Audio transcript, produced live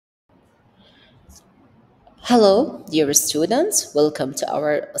Hello, dear students. Welcome to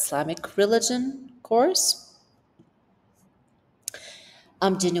our Islamic religion course.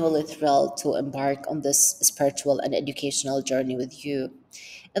 I'm genuinely thrilled to embark on this spiritual and educational journey with you.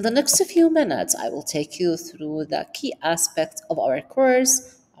 In the next few minutes, I will take you through the key aspects of our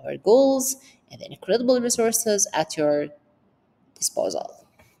course, our goals, and the incredible resources at your disposal.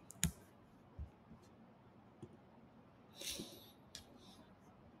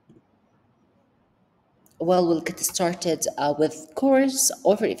 Well, we'll get started with course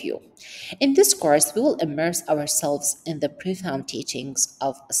overview. In this course, we will immerse ourselves in the profound teachings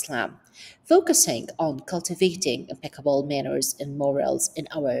of Islam, focusing on cultivating impeccable manners and morals in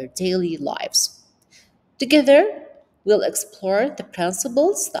our daily lives. Together, we'll explore the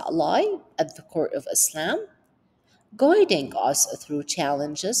principles that lie at the core of Islam, guiding us through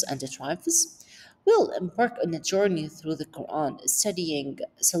challenges and triumphs. We'll embark on a journey through the Quran, studying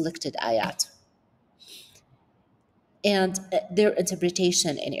selected ayat and their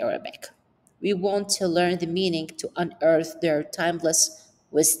interpretation in Arabic. We want to learn the meaning to unearth their timeless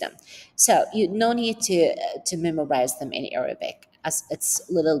wisdom. So you no need to memorize them in Arabic, as it's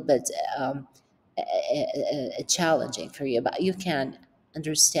a little bit challenging for you, but you can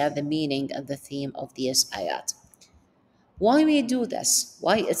understand the meaning and the theme of these ayat. Why we do this?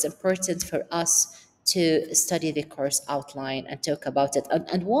 Why it's important for us to study the course outline and talk about it,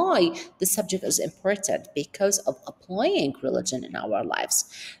 and why the subject is important because of applying religion in our lives.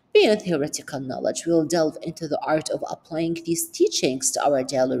 Beyond theoretical knowledge, we'll delve into the art of applying these teachings to our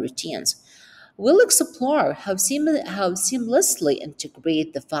daily routines. We'll explore how seamlessly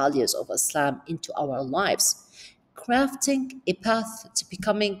integrate the values of Islam into our lives, crafting a path to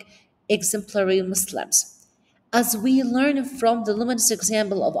becoming exemplary Muslims. As we learn from the luminous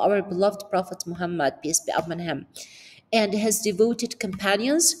example of our beloved Prophet Muhammad, peace be upon him, and his devoted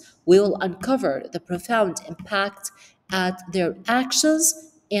companions, we will uncover the profound impact that their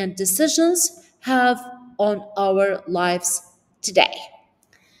actions and decisions have on our lives today.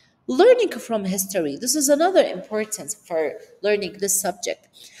 Learning from history. This is another importance for learning this subject.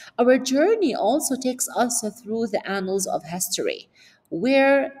 Our journey also takes us through the annals of history,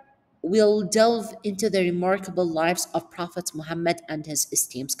 where we'll delve into the remarkable lives of Prophet Muhammad and his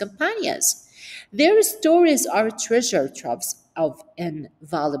esteemed companions. Their stories are treasure troves of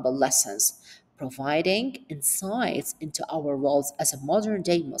invaluable lessons, providing insights into our roles as modern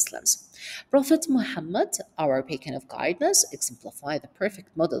day Muslims. Prophet Muhammad, our beacon of guidance, exemplified the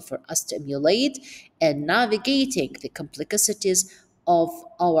perfect model for us to emulate in navigating the complexities of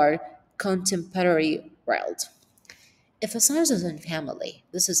our contemporary world. Emphasizes on family.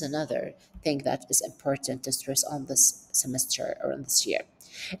 This is another thing that is important to stress on this semester or on this year.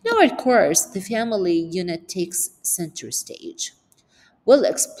 In our course, the family unit takes center stage. We'll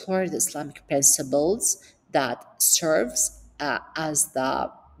explore the Islamic principles that serves as the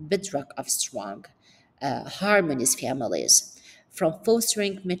bedrock of strong, harmonious families, from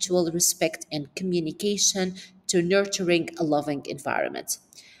fostering mutual respect and communication to nurturing a loving environment.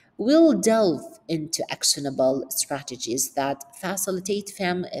 We'll delve into actionable strategies that facilitate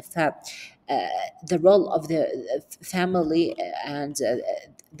the role of the family and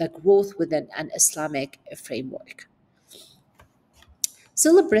the growth within an Islamic framework.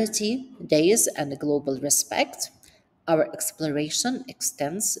 Celebrity days and global respect. Our exploration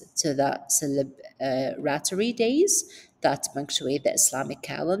extends to the celebratory days that punctuate the Islamic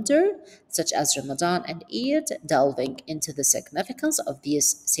calendar, such as Ramadan and Eid, delving into the significance of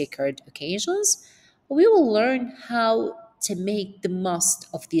these sacred occasions. We will learn how to make the most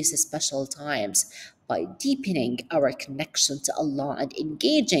of these special times by deepening our connection to Allah and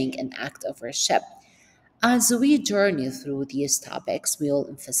engaging in act of worship. As we journey through these topics, we'll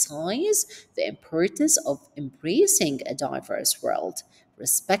emphasize the importance of embracing a diverse world,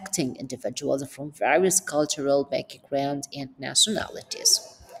 respecting individuals from various cultural backgrounds and nationalities.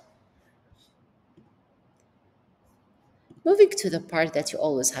 Moving to the part that you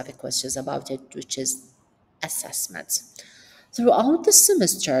always have questions about it, which is assessments. Throughout the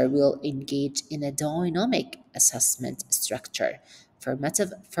semester, we'll engage in a dynamic assessment structure.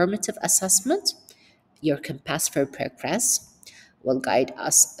 Formative assessment, your compass for progress, will guide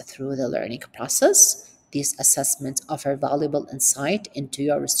us through the learning process. These assessments offer valuable insight into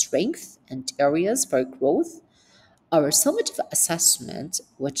your strengths and areas for growth. Our summative assessment,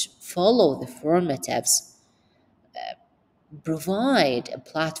 which follow the formatives, provide a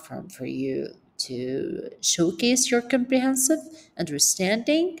platform for you to showcase your comprehensive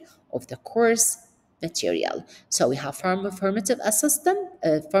understanding of the course material. So we have formative assessment,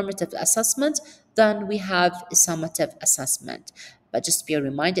 then we have summative assessment. But just be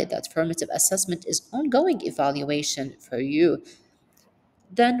reminded that formative assessment is ongoing evaluation for you.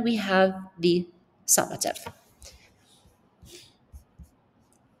 Then we have the summative.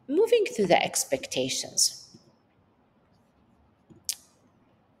 Moving to the expectations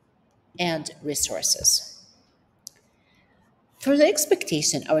and resources. For the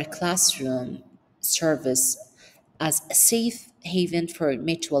expectation, our classroom serves as a safe haven for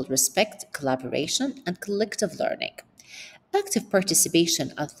mutual respect, collaboration, and collective learning. Active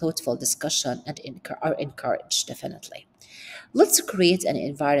participation and thoughtful discussion are encouraged, definitely. Let's create an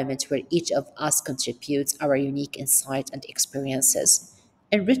environment where each of us contributes our unique insight and experiences,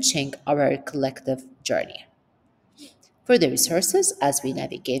 enriching our collective journey. For the resources, as we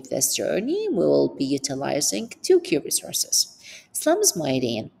navigate this journey, we will be utilizing two key resources: Islam's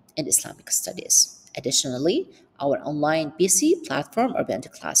Mydin and Islamic Studies. Additionally, our online BC platform, Urban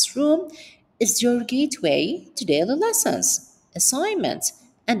Classroom, is your gateway to daily lessons, assignments,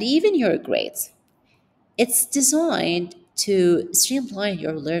 and even your grades. It's designed to streamline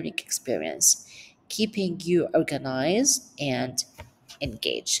your learning experience, keeping you organized and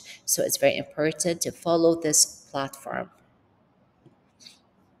engaged. So it's very important to follow this platform.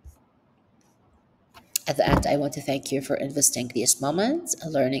 At the end, I want to thank you for investing these moments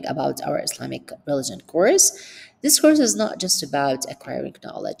and learning about our Islamic religion course. This course is not just about acquiring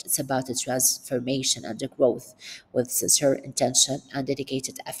knowledge, it's about the transformation and the growth with sincere intention and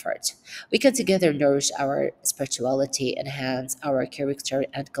dedicated effort. We can together nourish our spirituality, enhance our character,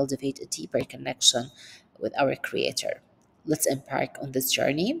 and cultivate a deeper connection with our Creator. Let's embark on this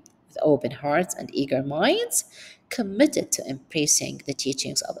journey with open hearts and eager minds, committed to embracing the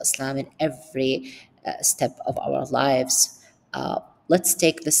teachings of Islam in every step of our lives. Let's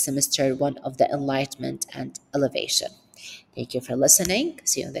take this semester one of the enlightenment and elevation. Thank you for listening.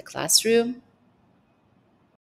 See you in the classroom.